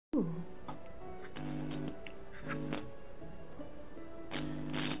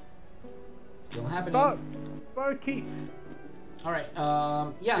happening. Barkeep. All right.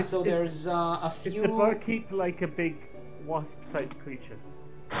 Yeah. So there's a few. Is the barkeep like a big wasp type creature?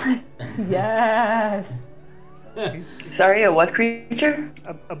 Yes. Sorry, a what creature?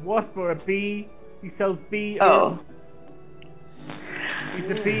 A wasp or a bee. He sells bee. Oh. He's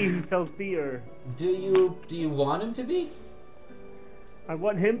a bee who sells beer. Do you want him to be? I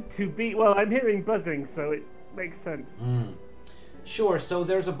want him to be. Well, I'm hearing buzzing, so it makes sense. Sure. So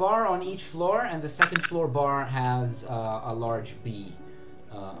there's a bar on each floor, and the second floor bar has a large bee,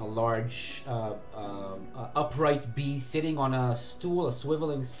 a large upright bee sitting on a stool, a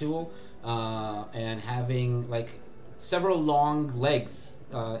swiveling stool, and having like several long legs,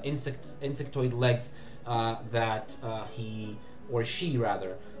 insectoid legs that he or she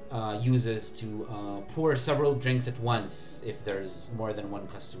rather uses to pour several drinks at once if there's more than one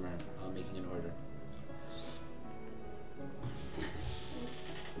customer making an order.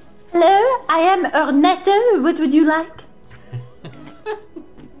 Hello, I am Hornetta. What would you like?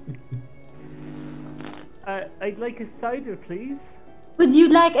 I'd like a cider, please. Would you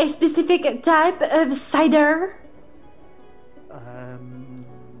like a specific type of cider?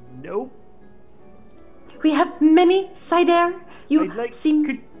 Nope. We have many cider. You I'd like.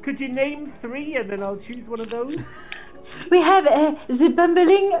 seem. Could you name 3 and then I'll choose one of those? We have the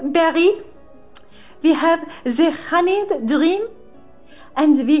bumbling berry. We have the honeyed dream,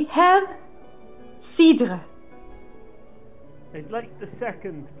 and we have cidre. I'd like the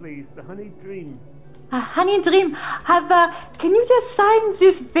second, please. The honey dream. A honey dream. Can you just sign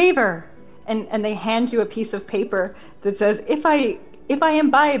this favor? And they hand you a piece of paper that says, if I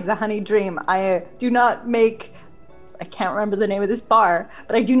imbibe the honey dream, I do not make. I can't remember the name of this bar,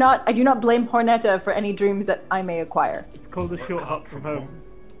 but I do not blame Hornetta for any dreams that I may acquire. It's called a short hop from home.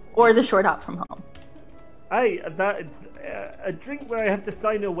 Or the short hop from home. A drink where I have to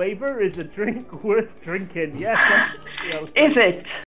sign a waiver is a drink worth drinking. Yes. Is it?